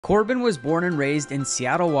Corbin was born and raised in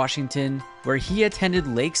Seattle, Washington, where he attended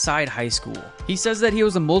Lakeside High School. He says that he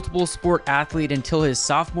was a multiple sport athlete until his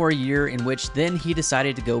sophomore year, in which then he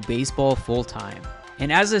decided to go baseball full time.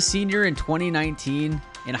 And as a senior in 2019,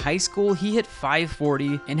 in high school he hit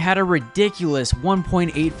 .540 and had a ridiculous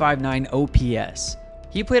 1.859 OPS.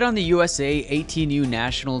 He played on the USA 18U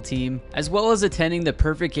national team, as well as attending the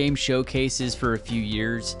Perfect Game showcases for a few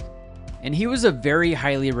years. And he was a very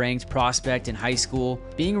highly ranked prospect in high school,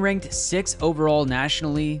 being ranked 6th overall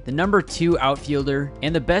nationally, the number 2 outfielder,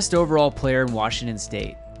 and the best overall player in Washington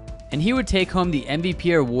State. And he would take home the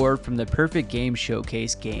MVP award from the Perfect Game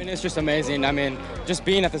Showcase game. It's just amazing. Just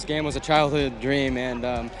being at this game was a childhood dream,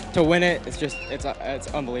 and to win it, it's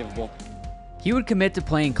unbelievable. He would commit to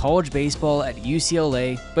playing college baseball at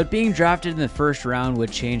UCLA, but being drafted in the first round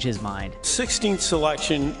would change his mind. 16th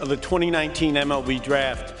selection of the 2019 MLB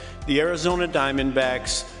Draft, the Arizona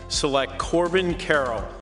Diamondbacks select Corbin Carroll,